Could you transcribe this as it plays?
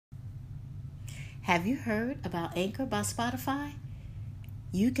Have you heard about Anchor by Spotify?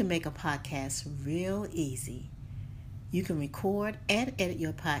 You can make a podcast real easy. You can record and edit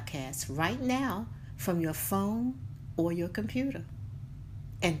your podcast right now from your phone or your computer.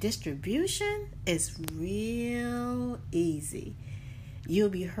 And distribution is real easy. You'll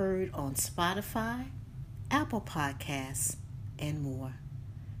be heard on Spotify, Apple Podcasts, and more.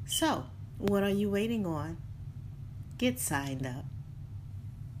 So, what are you waiting on? Get signed up.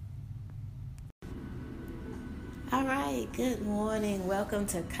 All right, good morning. Welcome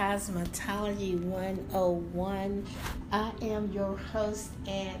to Cosmetology 101. I am your host,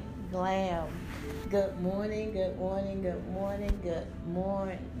 Aunt Glam. Good morning, good morning, good morning, good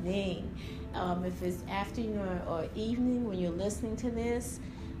morning. If it's afternoon or evening when you're listening to this,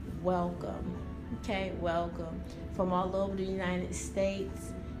 welcome. Okay, welcome. From all over the United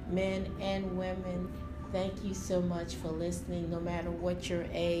States, men and women, thank you so much for listening. No matter what your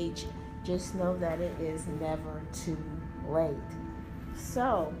age, just know that it is never too late.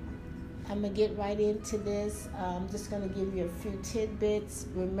 So, I'm going to get right into this. I'm just going to give you a few tidbits.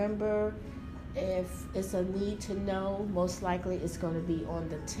 Remember, if it's a need to know, most likely it's going to be on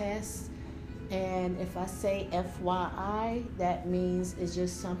the test. And if I say FYI, that means it's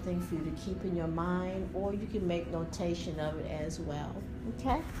just something for you to keep in your mind, or you can make notation of it as well.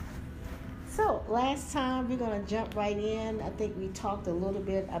 Okay? So, last time we're going to jump right in. I think we talked a little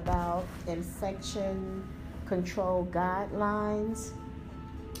bit about infection control guidelines.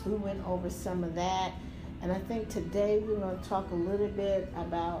 We went over some of that. And I think today we're going to talk a little bit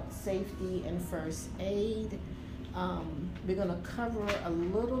about safety and first aid. We're going to cover a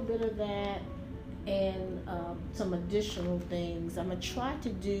little bit of that and some additional things. I'm going to try to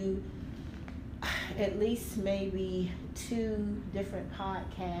do at least maybe 2 different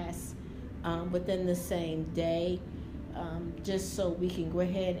podcasts within the same day, just so we can go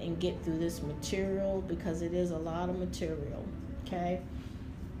ahead and get through this material, because it is a lot of material. Okay.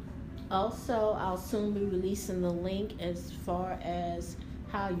 Also, I'll soon be releasing the link as far as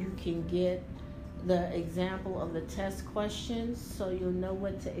how you can get the example of the test questions, so you'll know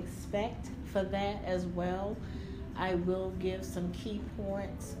what to expect for that as well. I will give some key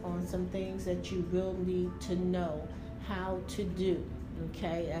points on some things that you will need to know how to do.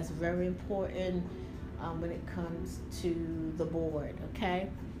 Okay, that's very important when it comes to the board. Okay,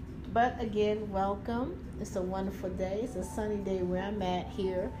 but again, welcome. It's a wonderful day. It's a sunny day where I'm at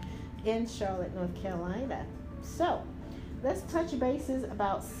here in Charlotte, North Carolina. So let's touch bases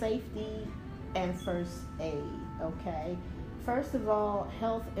about safety and first aid. Okay, first of all,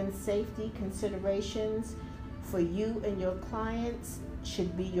 health and safety considerations for you and your clients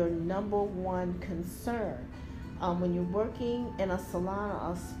should be your number one concern. When you're working in a salon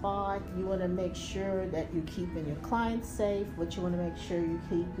or a spa, you want to make sure that you're keeping your clients safe, but you want to make sure you're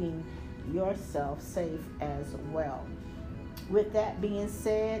keeping yourself safe as well. With that being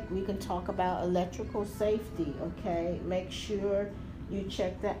said, we can talk about electrical safety, okay? Make sure you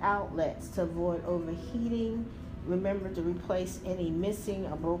check the outlets to avoid overheating. Remember to replace any missing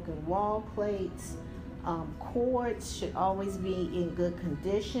or broken wall plates. Cords should always be in good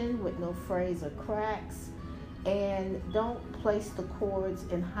condition with no frays or cracks. And don't place the cords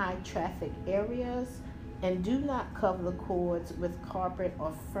in high traffic areas, and do not cover the cords with carpet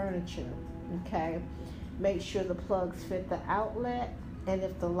or furniture. Okay, make sure the plugs fit the outlet, and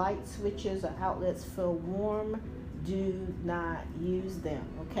if the light switches or outlets feel warm, do not use them.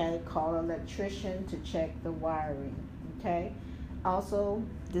 Okay, call an electrician to check the wiring. Okay, also,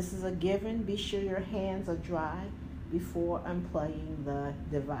 this is a given, be sure your hands are dry before unplugging the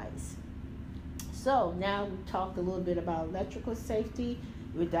device. So now we talked a little bit about electrical safety.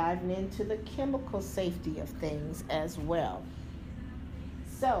 We're diving into the chemical safety of things as well.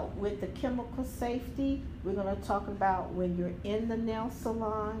 So with the chemical safety, we're going to talk about when you're in the nail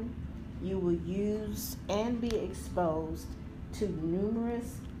salon, you will use and be exposed to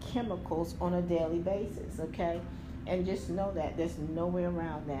numerous chemicals on a daily basis, okay? And just know that there's no way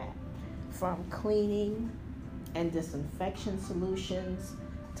around that. From cleaning and disinfection solutions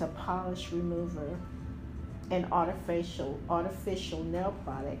to polish remover and artificial nail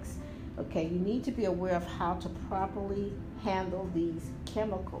products. Okay, you need to be aware of how to properly handle these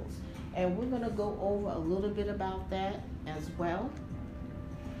chemicals. And we're going to go over a little bit about that as well.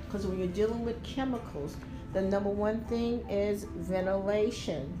 Because when you're dealing with chemicals, the number one thing is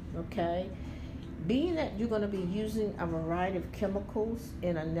ventilation, okay? Being that you're going to be using a variety of chemicals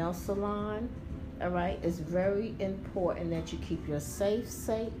in a nail salon, all right, it's very important that you keep yourself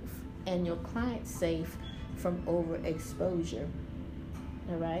safe and your client safe from overexposure,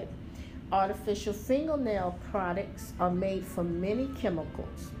 all right? Artificial fingernail products are made from many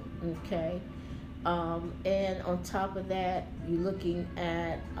chemicals, okay? And on top of that, you're looking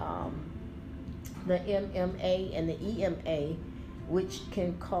at the MMA and the EMA, which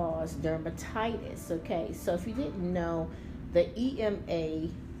can cause dermatitis. Okay, so if you didn't know, the EMA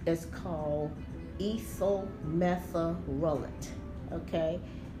is called ethyl methacrylate. Okay,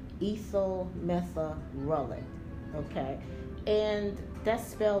 ethyl methacrylate. Okay, and that's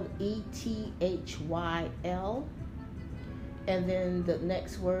spelled ETHYL. And then the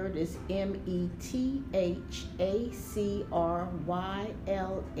next word is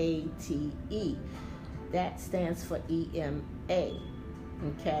METHACRYLATE. That stands for EMA.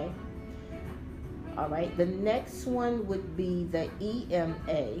 Okay. All right. The next one would be the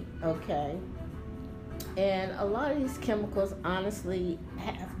EMA. Okay. And a lot of these chemicals, honestly,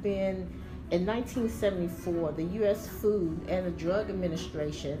 have been. In 1974, the U.S. Food and the Drug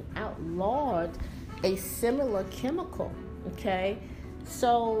Administration outlawed a similar chemical. Okay,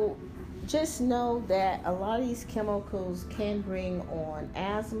 so just know that a lot of these chemicals can bring on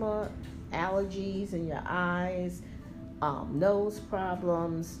asthma, allergies in your eyes, nose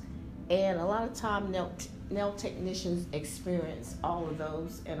problems, and a lot of time nail technicians experience all of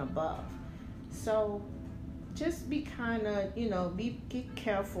those and above. So just be kind of, be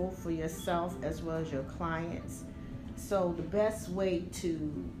careful for yourself as well as your clients. So the best way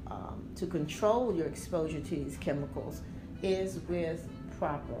to control your exposure to these chemicals is with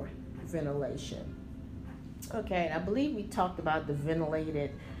proper ventilation. Okay, and I believe we talked about the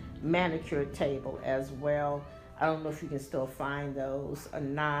ventilated manicure table as well. I don't know if you can still find those or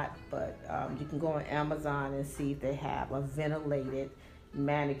not, but you can go on Amazon and see if they have a ventilated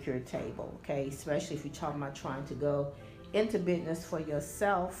manicure table. Okay, especially if you're talking about trying to go into business for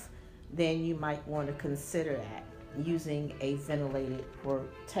yourself, then you might want to consider that, using a ventilated work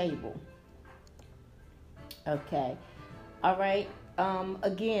table. Okay. All right.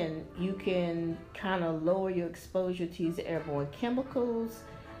 Again, you can kind of lower your exposure to these airborne chemicals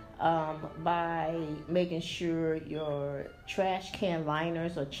by making sure your trash can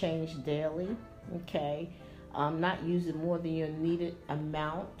liners are changed daily. Okay. Not using more than your needed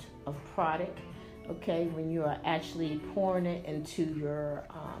amount of product. Okay, when you are actually pouring it into your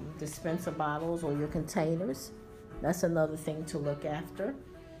dispenser bottles or your containers. That's another thing to look after.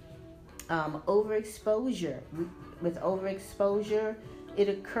 Overexposure. With overexposure, it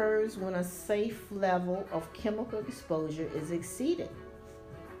occurs when a safe level of chemical exposure is exceeded.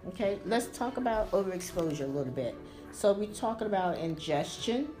 Okay, let's talk about overexposure a little bit. So we're talking about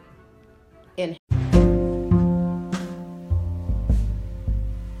ingestion.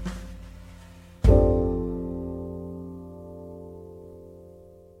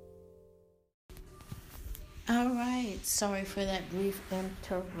 All right, sorry for that brief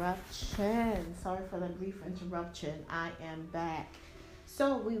interruption. I am back.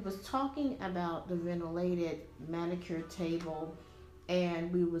 So we was talking about the ventilated manicure table,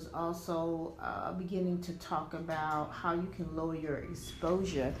 and we was also beginning to talk about how you can lower your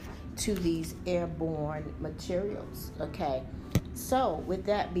exposure to these airborne materials. Okay, so with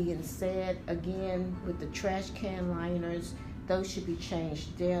that being said, again, with the trash can liners, those should be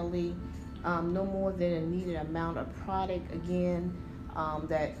changed daily. No more than a needed amount of product, again,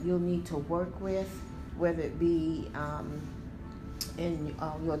 that you'll need to work with, whether it be in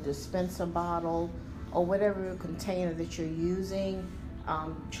your dispenser bottle or whatever container that you're using.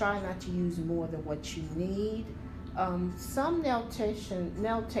 Try not to use more than what you need. Some nail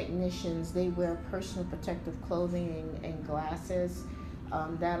technicians, they wear personal protective clothing and glasses.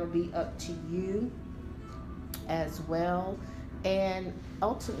 That'll be up to you as well. And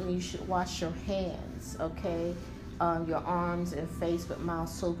ultimately, you should wash your hands, okay? Your arms and face with mild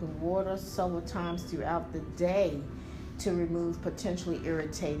soap and water several times throughout the day to remove potentially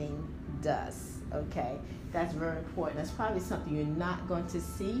irritating dust, okay? That's very important. That's probably something you're not going to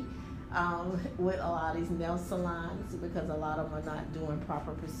see with a lot of these nail salons, because a lot of them are not doing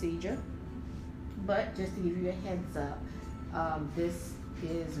proper procedure. But just to give you a heads up, this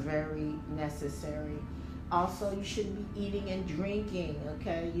is very necessary. Also, you shouldn't be eating and drinking,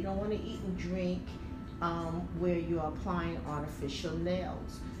 okay? You don't want to eat and drink where you're applying artificial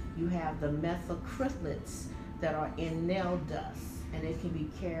nails. You have the methacrylates that are in nail dust, and it can be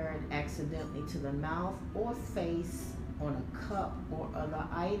carried accidentally to the mouth or face on a cup or other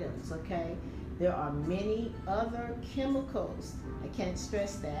items, okay? There are many other chemicals, I can't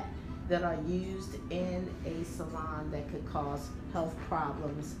stress that are used in a salon that could cause health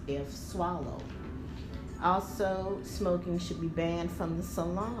problems if swallowed. Also, smoking should be banned from the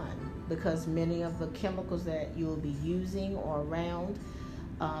salon because many of the chemicals that you will be using or around,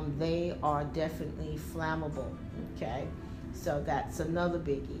 they are definitely flammable, okay? So that's another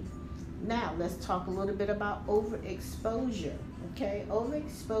biggie. Now, let's talk a little bit about overexposure. Okay,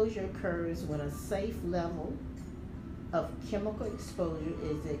 overexposure occurs when a safe level of chemical exposure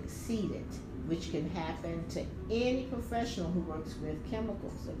is exceeded, which can happen to any professional who works with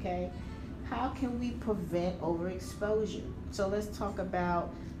chemicals. Okay, how can we prevent overexposure? So let's talk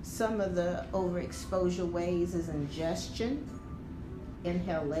about some of the overexposure ways: is ingestion,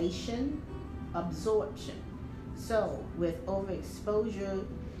 inhalation, absorption. So with overexposure,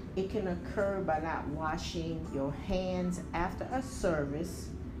 it can occur by not washing your hands after a service,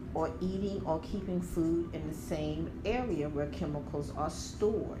 or eating or keeping food in the same area where chemicals are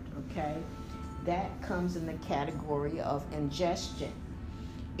stored. Okay, that comes in the category of ingestion.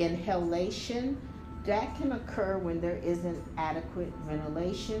 Inhalation, that can occur when there isn't adequate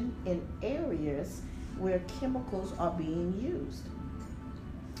ventilation in areas where chemicals are being used.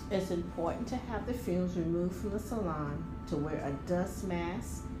 It's important to have the fumes removed from the salon, to wear a dust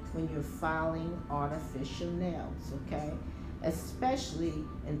mask when you're filing artificial nails, okay? Especially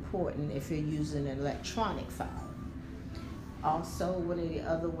important if you're using an electronic filer. Also, one of the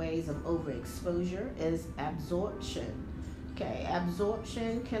other ways of overexposure is absorption. Okay,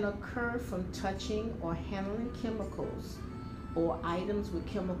 absorption can occur from touching or handling chemicals or items with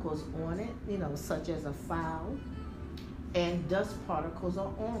chemicals on it, such as a file, and dust particles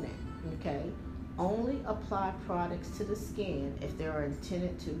are on it. Okay, only apply products to the skin if they are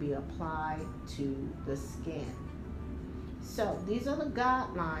intended to be applied to the skin. So these are the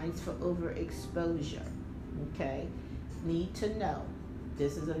guidelines for overexposure. Okay, need to know.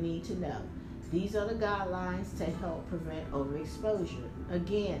 This is a need to know. These are the guidelines to help prevent overexposure.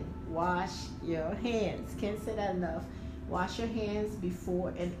 Again, wash your hands. Can't say that enough. Wash your hands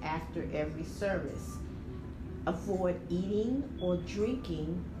before and after every service. Avoid eating or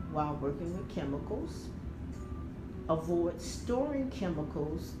drinking while working with chemicals. Avoid storing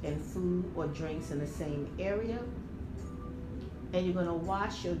chemicals in food or drinks in the same area. And you're going to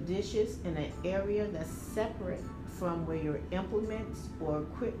wash your dishes in an area that's separate from where your implements or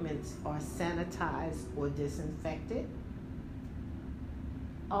equipment are sanitized or disinfected.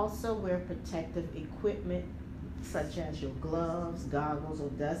 Also, wear protective equipment such as your gloves, goggles, or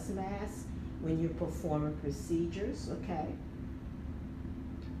dust masks when you're performing procedures. Okay.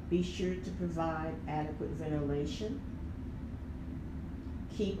 Be sure to provide adequate ventilation.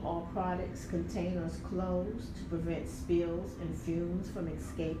 Keep all products, containers closed to prevent spills and fumes from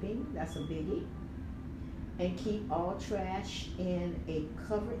escaping. That's a biggie. And keep all trash in a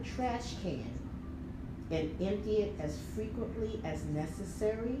covered trash can and empty it as frequently as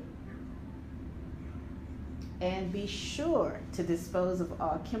necessary. And be sure to dispose of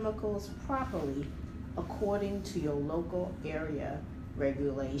all chemicals properly according to your local area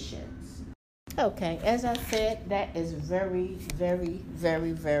regulations. Okay, as I said, that is very, very,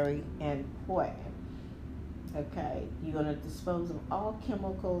 very, very important. Okay, you're going to dispose of all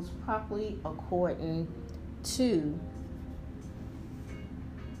chemicals properly according to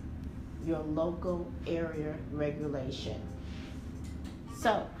your local area regulation.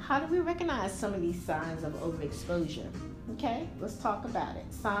 So, how do we recognize some of these signs of overexposure? Okay, let's talk about it.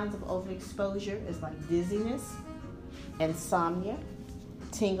 Signs of overexposure is like dizziness, insomnia,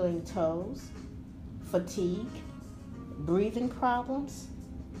 tingling toes, fatigue, breathing problems,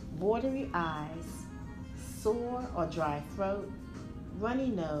 watery eyes, sore or dry throat, runny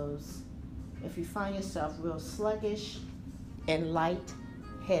nose, if you find yourself real sluggish, and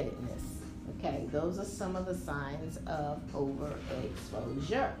lightheadedness. Okay, those are some of the signs of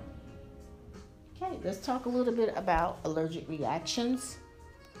overexposure. Okay, let's talk a little bit about allergic reactions.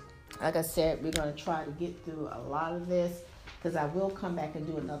 Like I said, we're going to try to get through a lot of this because I will come back and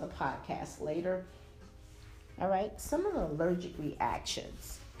do another podcast later. All right, some of the allergic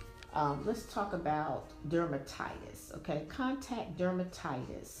reactions. Let's talk about dermatitis. Okay, contact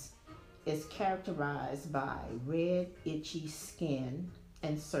dermatitis is characterized by red, itchy skin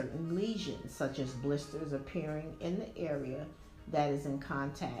and certain lesions, such as blisters appearing in the area that is in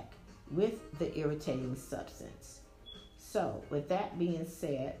contact with the irritating substance. So, with that being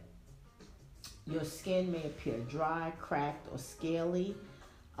said, your skin may appear dry, cracked, or scaly.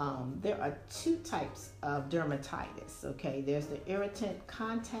 There are two types of dermatitis, okay? There's the irritant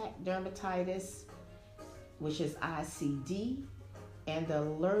contact dermatitis, which is ICD, and the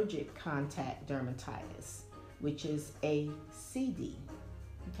allergic contact dermatitis, which is ACD,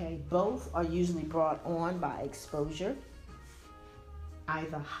 okay? Both are usually brought on by exposure,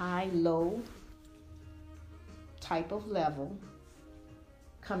 either high-low type of level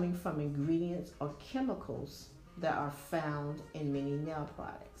coming from ingredients or chemicals that are found in many nail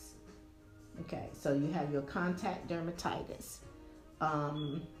products. Okay, so you have your contact dermatitis.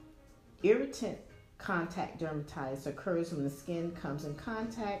 Irritant contact dermatitis occurs when the skin comes in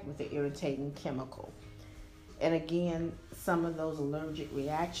contact with the irritating chemical. And again, some of those allergic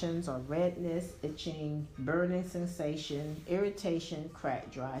reactions are redness, itching, burning sensation, irritation,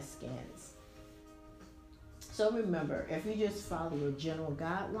 cracked, dry skins. So remember, if you just follow your general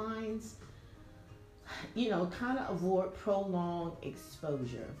guidelines, kind of avoid prolonged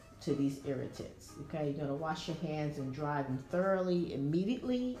exposure to these irritants. Okay, you're going to wash your hands and dry them thoroughly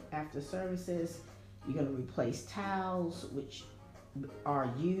immediately after services. You're going to replace towels which are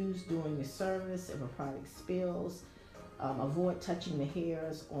used during the service if a product spills. Avoid touching the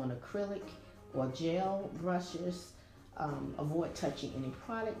hairs on acrylic or gel brushes. Avoid touching any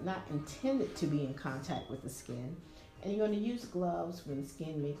product not intended to be in contact with the skin. And you're going to use gloves when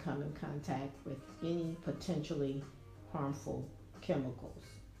skin may come in contact with any potentially harmful chemicals.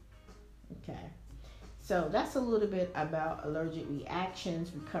 Okay, so that's a little bit about allergic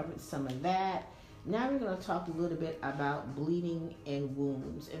reactions. We covered some of that. Now we're going to talk a little bit about bleeding and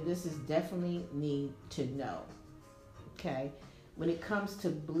wounds, and this is definitely need to know. Okay, when it comes to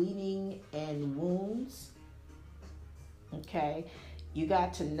bleeding and wounds, okay, you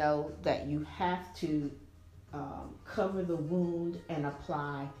got to know that you have to cover the wound and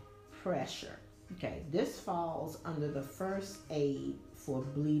apply pressure. Okay, this falls under the first aid for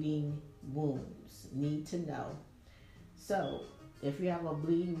bleeding wounds. Need to know. So if you have a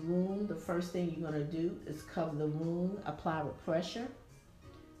bleeding wound, the first thing you're going to do is cover the wound, apply with pressure.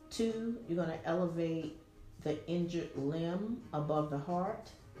 2, you're going to elevate the injured limb above the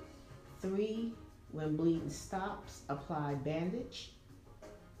heart. 3, when bleeding stops, apply bandage.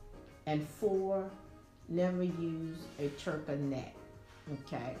 And 4, never use a tourniquet.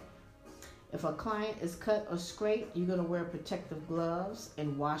 Okay. If a client is cut or scraped, you're going to wear protective gloves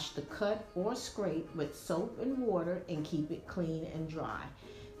and wash the cut or scrape with soap and water and keep it clean and dry.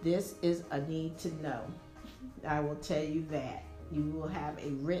 This is a need to know. I will tell you that. You will have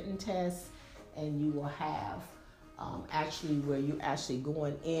a written test and you will have actually where you're actually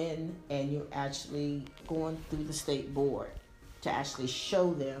going in and you're actually going through the state board to actually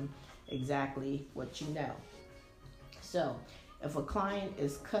show them exactly what you know. So if a client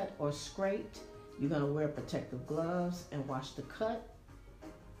is cut or scraped, you're going to wear protective gloves and wash the cut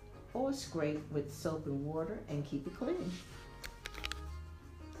or scrape with soap and water and keep it clean.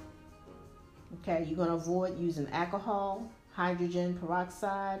 Okay, you're going to avoid using alcohol, hydrogen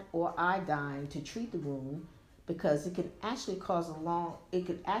peroxide, or iodine to treat the wound because it can actually cause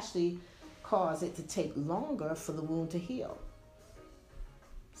it to take longer for the wound to heal.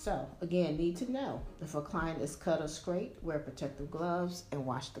 So, again, need to know. If a client is cut or scraped, wear protective gloves and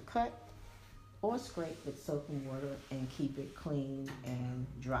wash the cut or scrape with soap and water and keep it clean and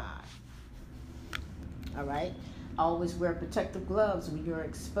dry. All right? Always wear protective gloves when you're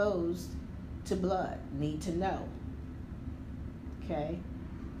exposed to blood. Need to know. Okay?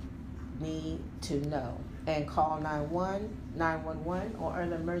 Need to know. And call 911 or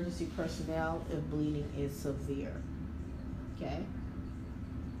other emergency personnel if bleeding is severe. Okay?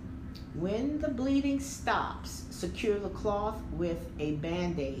 When the bleeding stops, secure the cloth with a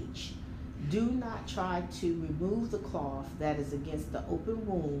bandage. Do not try to remove the cloth that is against the open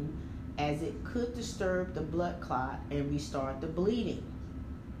wound as it could disturb the blood clot and restart the bleeding.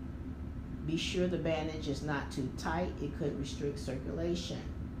 Be sure the bandage is not too tight. It could restrict circulation.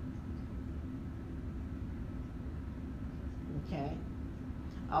 Okay.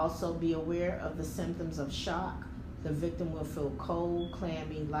 Also be aware of the symptoms of shock. The victim will feel cold,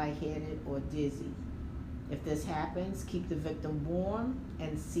 clammy, lightheaded, or dizzy. If this happens, keep the victim warm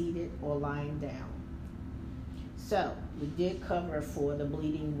and seated or lying down. So, we did cover for the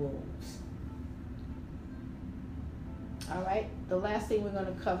bleeding wounds. All right, the last thing we're going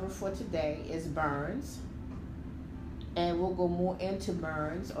to cover for today is burns. And we'll go more into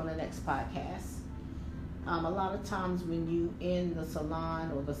burns on the next podcast. A lot of times when you in the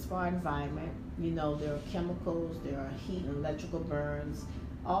salon or the spa environment, there are chemicals, there are heat and electrical burns.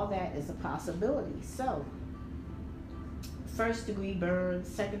 All that is a possibility. So, 1st degree burns,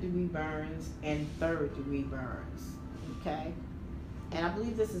 2nd degree burns, and 3rd degree burns. Okay? And I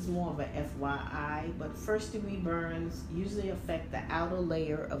believe this is more of a FYI, but 1st degree burns usually affect the outer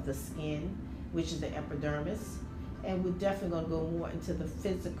layer of the skin, which is the epidermis. And we're definitely going to go more into the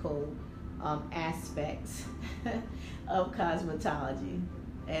physical aspects of cosmetology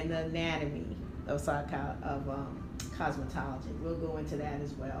and the anatomy of cosmetology. We'll go into that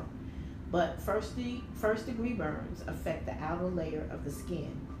as well. But first degree burns affect the outer layer of the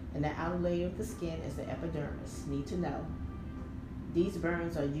skin, and the outer layer of the skin is the epidermis. Need to know. These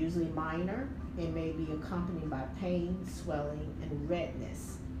burns are usually minor and may be accompanied by pain, swelling, and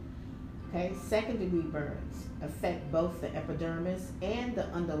redness. Okay, second-degree burns affect both the epidermis and the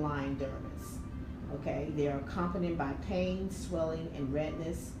underlying dermis. Okay, they are accompanied by pain, swelling, and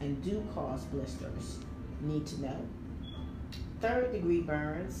redness, and do cause blisters. Need to know. Third-degree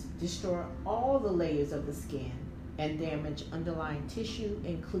burns destroy all the layers of the skin and damage underlying tissue,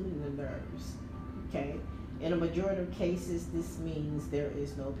 including the nerves. Okay, in a majority of cases, this means there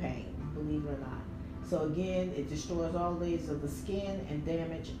is no pain, believe it or not. So again, it destroys all layers of the skin and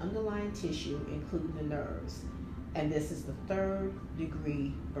damage underlying tissue, including the nerves. And this is the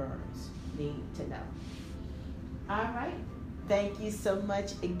third-degree burns. Need to know. All right. Thank you so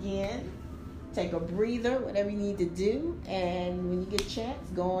much again. Take a breather, whatever you need to do. And when you get a chance,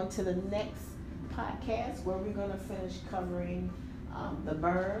 go on to the next podcast where we're going to finish covering the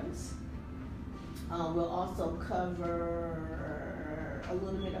burns. We'll also cover a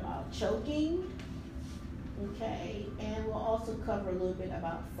little bit about choking. Okay. And we'll also cover a little bit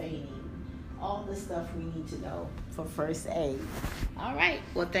about fainting. All the stuff we need to know for first aid. All right.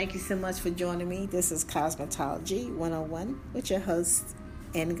 Well, thank you so much for joining me. This is Cosmetology 101 with your host,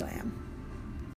 N Glam.